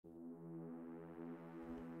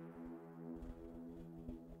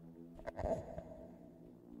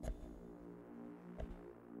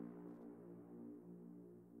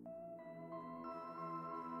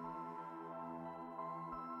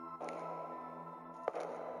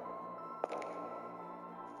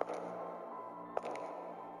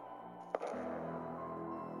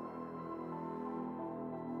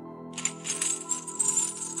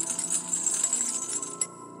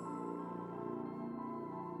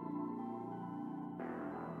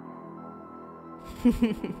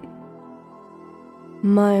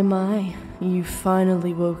My, you've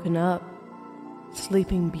finally woken up.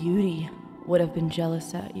 Sleeping Beauty would have been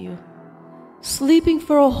jealous at you. Sleeping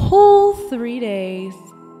for a whole 3 days,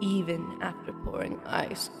 even after pouring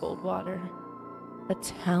ice cold water. A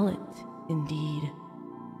talent, indeed.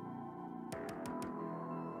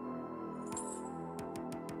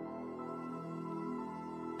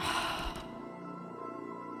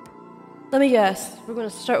 Let me guess, we're going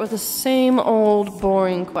to start with the same old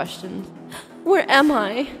boring questions. Where am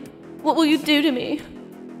I? What will you do to me?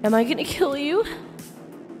 Am I going to kill you?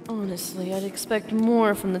 Honestly, I'd expect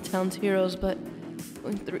more from the town's heroes, but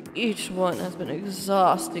going through each one has been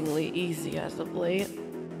exhaustingly easy as of late.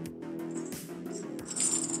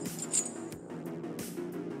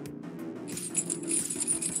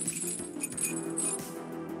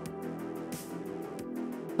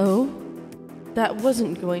 Oh? That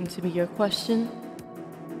wasn't going to be your question?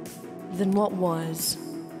 Then what was?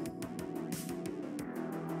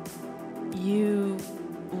 You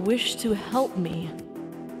wish to help me?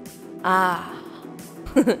 Ah.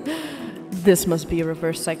 This must be a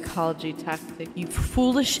reverse psychology tactic. You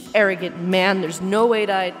foolish, arrogant man. There's no way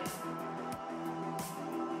I'd...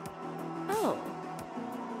 Oh.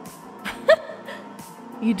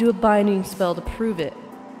 You do a binding spell to prove it.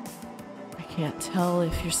 I can't tell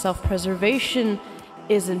if your self-preservation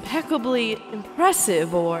is impeccably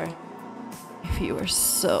impressive or if you are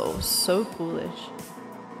so foolish.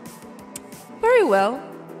 Very well.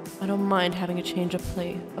 I don't mind having a change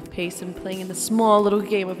of pace and playing in the small little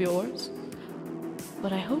game of yours.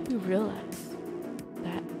 But I hope you realize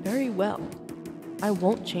that very well, I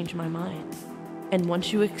won't change my mind. And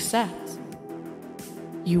once you accept,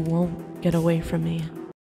 you won't get away from me.